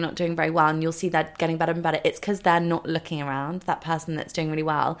and feeling like you're not doing very well, and you'll see that getting better and better, it's because they're not looking around that person that's doing really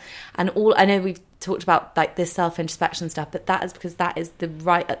well. And I know we've talked about like this self-introspection stuff, but that is because that is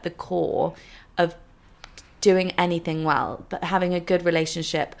right at the core of doing anything well. But having a good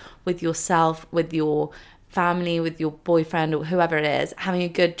relationship with yourself, with your family, with your boyfriend or whoever it is, having a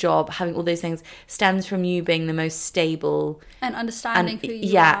good job, having all those things stems from you being the most stable and understanding who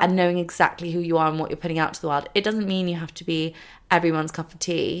you are. And knowing exactly who you are and what you're putting out to the world. It doesn't mean you have to be everyone's cup of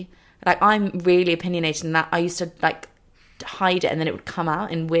tea. Like, I'm really opinionated in that. I used to like hide it, and then it would come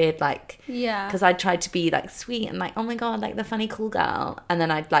out in weird, like, because I tried to be like sweet and like, oh my god, like the funny cool girl, and then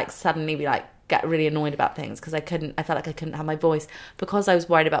I'd like suddenly be like get really annoyed about things because I felt like I couldn't have my voice because I was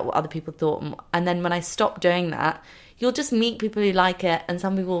worried about what other people thought. And then when I stopped doing that, you'll just meet people who like it, and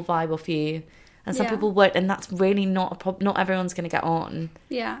some people will vibe off you and some people won't, and that's really not a problem. Not everyone's going to get on.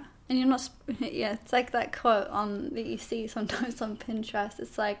 And you're not it's like that quote that you see sometimes on Pinterest.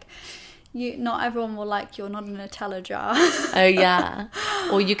 It's like, not everyone will like you. You're not a Nutella jar. Oh yeah.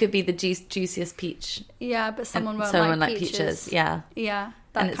 Or you could be the juiciest peach. Yeah, but someone won't like peaches. Yeah.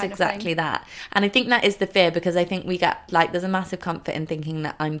 And it's exactly that. And I think that is the fear, because I think we get like, there's a massive comfort in thinking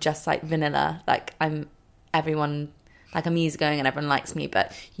that I'm just like vanilla, like I'm easygoing and everyone likes me,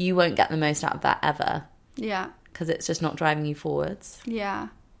 but you won't get the most out of that ever. Yeah. Because it's just not driving you forwards. Yeah.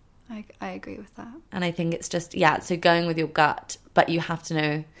 I agree with that. And I think it's just, so going with your gut, but you have to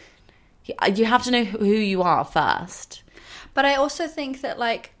know who you are first. But I also think that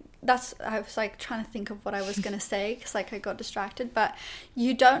like, I was like trying to think of what I was going to say, because like I got distracted, but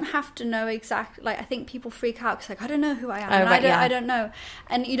you don't have to know exactly, like I think people freak out because like, I don't know who I am. I don't know.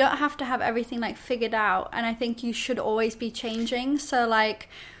 And you don't have to have everything like figured out. And I think you should always be changing. So like,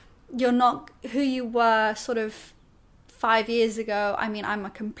 you're not who you were sort of 5 years ago. I mean, I'm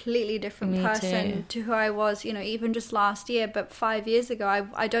a completely different person to who I was, even just last year. But 5 years ago,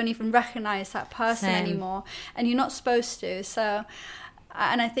 I don't even recognize that person anymore. And you're not supposed to. So,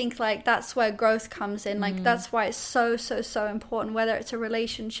 and I think like that's where growth comes in. Like that's why it's so important, whether it's a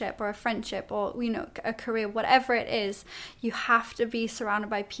relationship or a friendship or, a career, whatever it is, you have to be surrounded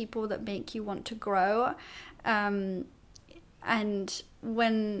by people that make you want to grow. And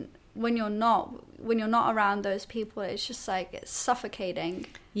when you're not around those people, it's just like, it's suffocating.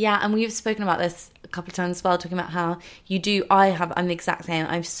 Yeah, and we've spoken about this a couple of times as well, talking about how I'm the exact same.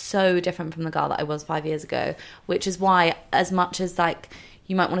 I'm so different from the girl that I was 5 years ago, which is why, as much as like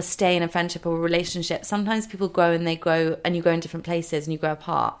you might want to stay in a friendship or a relationship, sometimes people grow and you go in different places and you grow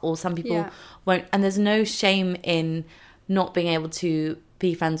apart, or some people won't. And there's no shame in not being able to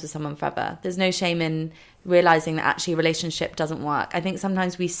be friends with someone forever. There's no shame in realizing that actually a relationship doesn't work. I think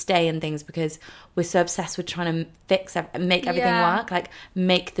sometimes we stay in things because we're so obsessed with trying to make everything work, like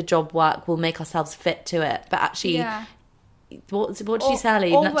make the job work, we'll make ourselves fit to it. But actually, what did you say,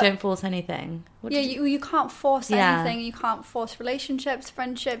 Ellie? Don't force anything. You can't force anything. You can't force relationships,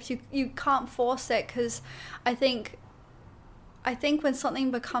 friendships. You can't force it, because I think when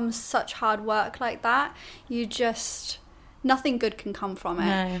something becomes such hard work like that, nothing good can come from it.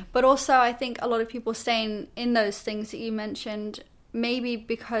 No. But also, I think a lot of people stay in those things that you mentioned, maybe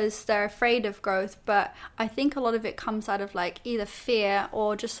because they're afraid of growth. But I think a lot of it comes out of like either fear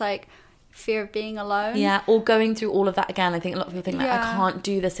or just like fear of being alone. Yeah, or going through all of that again. I think a lot of people think like, I can't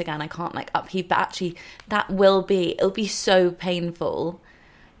do this again. I can't like upheave. But actually, it'll be so painful.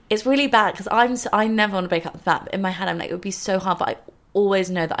 It's really bad, because I never want to break up with that. But in my head, I'm like, it would be so hard, but I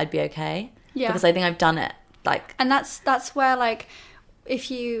always know that I'd be okay. Yeah. Because I think I've done it. Like, and that's where like if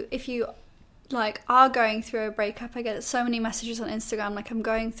you like are going through a breakup, I get so many messages on Instagram like, I'm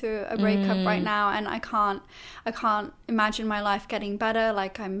going through a breakup right now and I can't imagine my life getting better,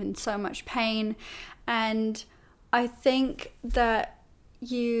 like I'm in so much pain. And I think that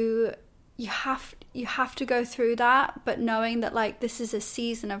you you have to go through that, but knowing that like this is a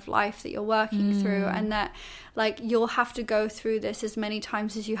season of life that you're working through, and that like you'll have to go through this as many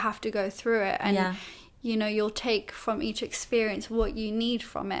times as you have to go through it, and you know, you'll take from each experience what you need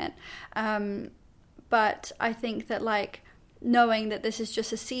from it. But I think that like knowing that this is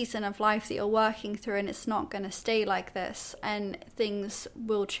just a season of life that you're working through, and it's not going to stay like this, and things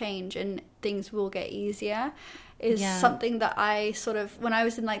will change and things will get easier, is something that I sort of, when I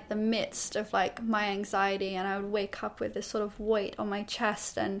was in like the midst of like my anxiety, and I would wake up with this sort of weight on my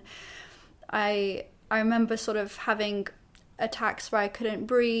chest, and I remember sort of having attacks where I couldn't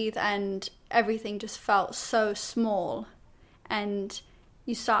breathe, and everything just felt so small. And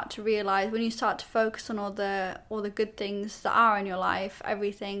you start to realize, when you start to focus on all the good things that are in your life,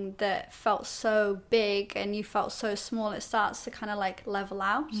 everything that felt so big and you felt so small, it starts to kind of like level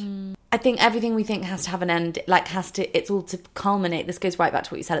out. I think everything we think has to have an end, like it's all to culminate. This goes right back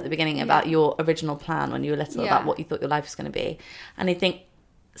to what you said at the beginning about your original plan when you were little, about what you thought your life was going to be. And I think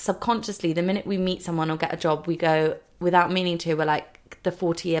subconsciously, the minute we meet someone or get a job, we go, without meaning to, we're like, the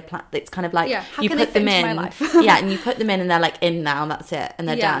 40-year plan. It's kind of like how you can put they them fit into in my life? and you put them in and they're like in now, and that's it, and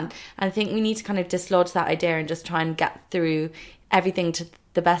they're done. And I think we need to kind of dislodge that idea and just try and get through everything to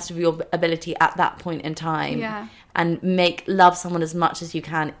the best of your ability at that point in time, and love someone as much as you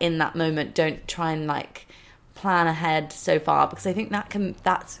can in that moment. Don't try and like plan ahead so far, because I think that can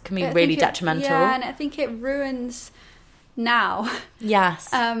be really detrimental. And I think it ruins now. Yes.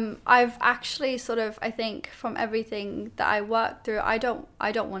 I've actually sort of, I think from everything that I worked through, I don't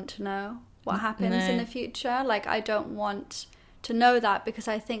want to know what happens in the future. Like, I don't want to know that, because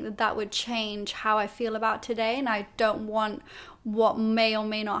I think that would change how I feel about today, and I don't want what may or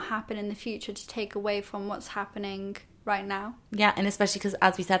may not happen in the future to take away from what's happening right now. Yeah, and especially because,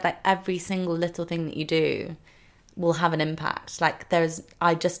 as we said, like every single little thing that you do will have an impact. Like I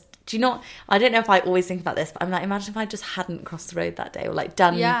don't know if I always think about this, but I'm like, imagine if I just hadn't crossed the road that day, or like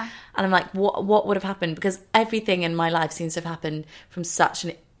done, and I'm like, what would have happened? Because everything in my life seems to have happened from such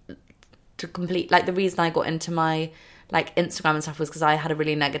to complete, like the reason I got into my like Instagram and stuff was because I had a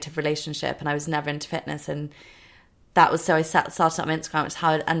really negative relationship and I was never into fitness, and that was, so I started up my Instagram, which is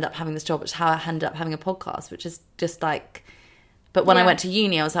how I ended up having this job, which is how I ended up having a podcast, which is just like. But when I went to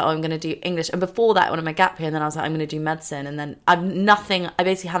uni, I was like, oh, I'm going to do English. And before that, I went on my gap year, and then I was like, I'm going to do medicine. And then I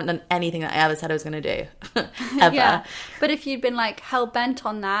basically haven't done anything that I ever said I was going to do, ever. Yeah. But if you'd been like hell-bent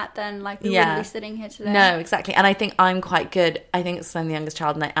on that, then like we wouldn't be sitting here today. No, exactly. And I think I'm quite good. I think it's 'cause I'm the youngest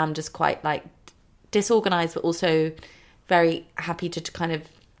child, and I am just quite like disorganised, but also very happy to kind of...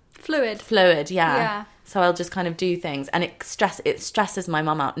 Fluid, yeah. So I'll just kind of do things. And it stresses my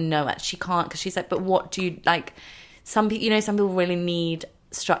mum out. No, she can't, because she's like, but what do you like... Some people really need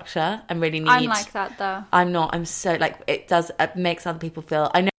structure and really need... I'm like that, though. I'm not. I'm so, like, it makes other people feel...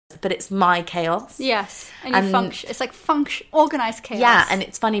 I know, but it's my chaos. Yes. And you function. It's like organised chaos. Yeah, and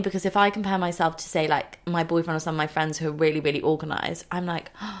it's funny because if I compare myself to, say, like, my boyfriend or some of my friends who are really, really organised, I'm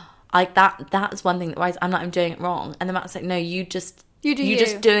like, that's one thing that I'm doing it wrong. And the man's like, no, you just do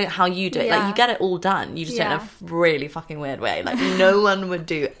it how you do it. Like, you get it all done. You just do it in a really fucking weird way. Like, no one would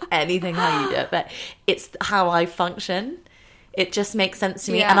do anything how you do it. But it's how I function. It just makes sense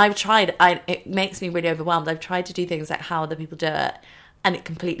to me. And I've tried. It makes me really overwhelmed. I've tried to do things like how other people do it, and it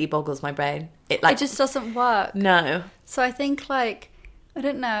completely boggles my brain. It just doesn't work. No. So I think, like, I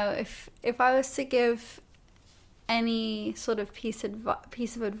don't know, if I was to give any sort of piece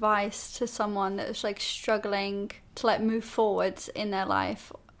of advice to someone that's like struggling to like move forwards in their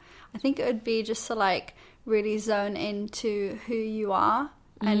life, I think it would be just to like really zone into who you are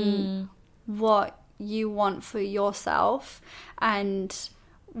and what you want for yourself, and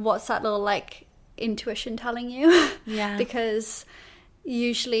what's that little like intuition telling you. Because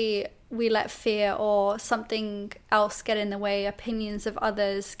usually we let fear or something else get in the way, opinions of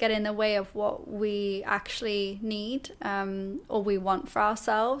others get in the way of what we actually need, or we want for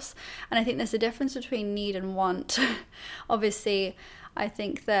ourselves. And I think there's a difference between need and want. Obviously, I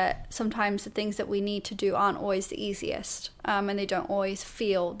think that sometimes the things that we need to do aren't always the easiest, and they don't always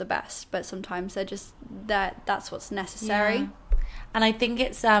feel the best, but sometimes they're just that's what's necessary. And I think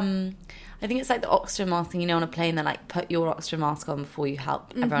it's like the oxygen mask thing, on a plane, they're like, put your oxygen mask on before you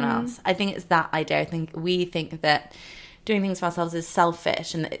help everyone else. I think it's that idea. I think we think that doing things for ourselves is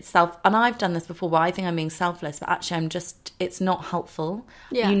selfish, and and I've done this before where I think I'm being selfless, but actually it's not helpful.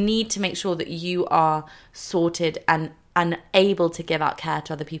 You need to make sure that you are sorted and able to give out care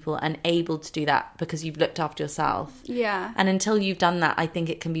to other people, and able to do that because you've looked after yourself. And until you've done that, I think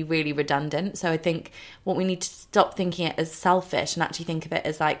it can be really redundant. So I think what we need to stop thinking it as selfish and actually think of it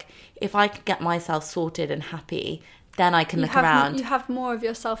as like, if I could get myself sorted and happy, then I can look around. You have more of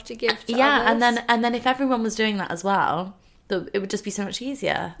yourself to give to others. and then if everyone was doing that as well, it would just be so much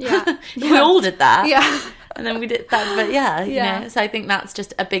easier. Yeah. We all did that. Yeah. And then we did that. But you know, so I think that's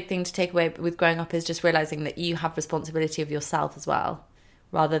just a big thing to take away with growing up, is just realising that you have responsibility of yourself as well.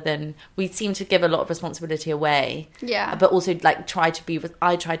 Rather than, we seem to give a lot of responsibility away. Yeah. But also, like,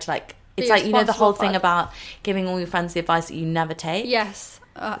 I try to, like, it's like, you know, the whole thing about giving all your friends the advice that you never take. Yes.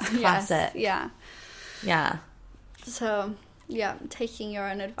 It's classic. Yes. Yeah. So, yeah, taking your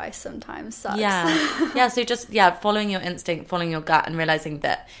own advice sometimes sucks. Yeah. Yeah, so just, following your instinct, following your gut, and realising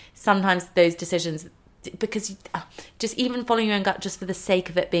that sometimes those decisions, because just even following your own gut just for the sake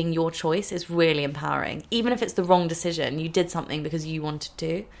of it being your choice is really empowering. Even if it's the wrong decision, you did something because you wanted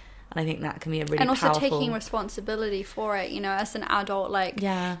to. And I think that can be a really powerful... And also taking responsibility for it, you know, as an adult, like,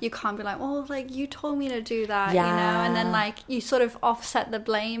 you can't be like, well, like, you told me to do that, you know, and then, like, you sort of offset the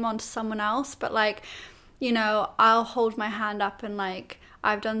blame onto someone else. But, like, you know, I'll hold my hand up and, like,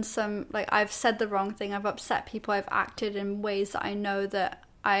 I've done some, like, I've said the wrong thing, I've upset people, I've acted in ways that I know that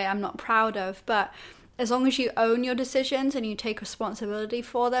I am not proud of, but... As long as you own your decisions and you take responsibility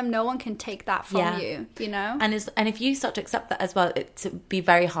for them, no one can take that from you, you know? And if you start to accept that as well, it would be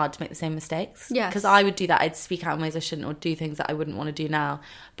very hard to make the same mistakes. Yes. Because I would do that. I'd speak out in ways I shouldn't, or do things that I wouldn't want to do now.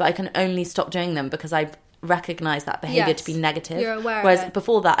 But I can only stop doing them because I've recognised that behaviour to be negative. You're aware Whereas of it.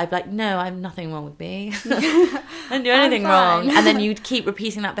 Before that, I'd be like, no, I have nothing wrong with me. I didn't do anything wrong. And then you'd keep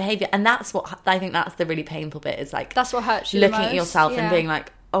repeating that behaviour. And that's what, I think that's the really painful bit, is like... That's what hurts you looking the most. At yourself and being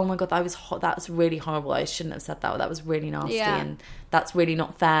like, oh my God, that was really horrible. I shouldn't have said that. That was really nasty. And that's really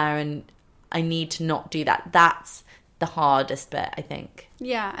not fair. And I need to not do that. That's the hardest bit, I think.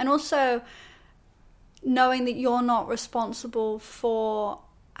 Yeah. And also knowing that you're not responsible for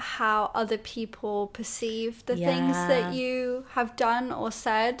how other people perceive the things that you have done or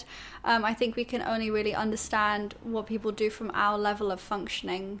said. I think we can only really understand what people do from our level of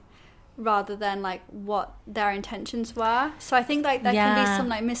functioning, rather than like what their intentions were. So I think like there can be some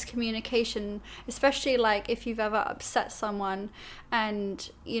like miscommunication, especially like if you've ever upset someone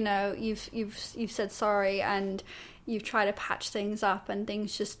and you know you've said sorry and you've tried to patch things up and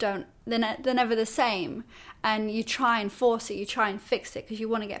things just don't, they're never the same, and you try and force it, you try and fix it because you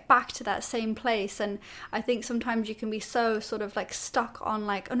want to get back to that same place. And I think sometimes you can be so sort of like stuck on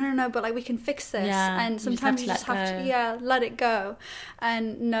like, oh no, but like we can fix this, and sometimes you just have to let it go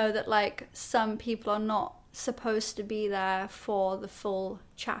and know that like some people are not supposed to be there for the full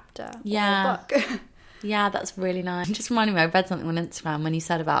chapter or book. Yeah, that's really nice. Just reminding me, I read something on Instagram when you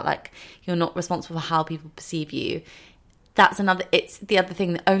said about like you're not responsible for how people perceive you. It's the other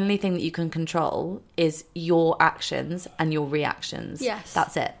thing. The only thing that you can control is your actions and your reactions. Yes.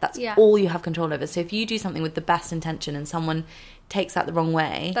 That's it. That's all you have control over. So if you do something with the best intention and someone takes that the wrong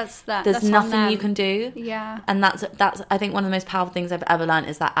way, there's nothing you can do. Yeah. And that's I think one of the most powerful things I've ever learned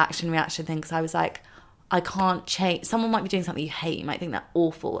is that action reaction thing, because I was like, I can't change. Someone might be doing something you hate. You might think they're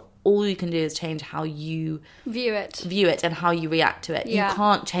awful. All you can do is change how you view it and how you react to it. Yeah. You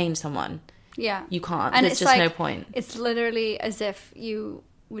can't change someone. Yeah. You can't. And there's just no point. It's literally as if you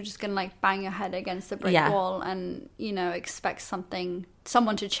were just going to like bang your head against a brick wall and, you know, expect someone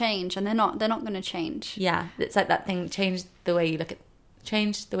to change, and they're not going to change. Yeah. It's like that thing, change the way you look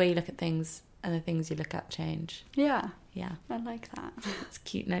at things, and the things you look at change. Yeah. Yeah. I like that. It's a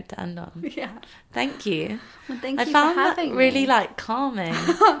cute note to end on. Yeah. Thank you. Well, thank you for having me. I found that really like calming.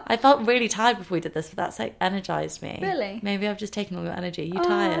 I felt really tired before we did this, but that's like energized me. Really? Maybe I've just taken all your energy. You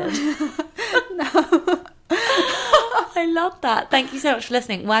tired? No. I love that. Thank you so much for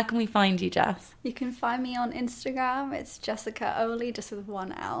listening. Where can we find you, Jess? You can find me on Instagram. It's Jessica Oli, just with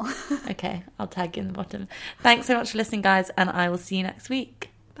one L. Okay, I'll tag you in the bottom. Thanks so much for listening, guys, and I will see you next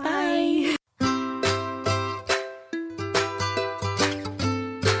week. Bye.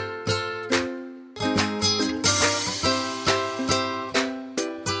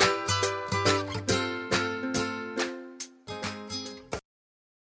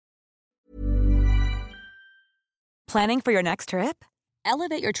 Planning for your next trip?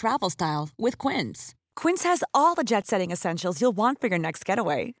 Elevate your travel style with Quince. Quince has all the jet-setting essentials you'll want for your next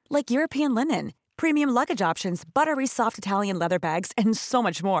getaway, like European linen, premium luggage options, buttery soft Italian leather bags, and so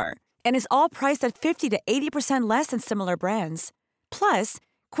much more. And is all priced at 50 to 80% less than similar brands. Plus,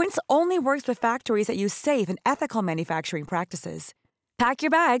 Quince only works with factories that use safe and ethical manufacturing practices. Pack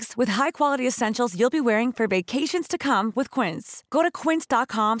your bags with high-quality essentials you'll be wearing for vacations to come with Quince. Go to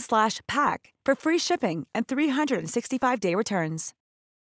quince.com/pack for free shipping and 365-day returns.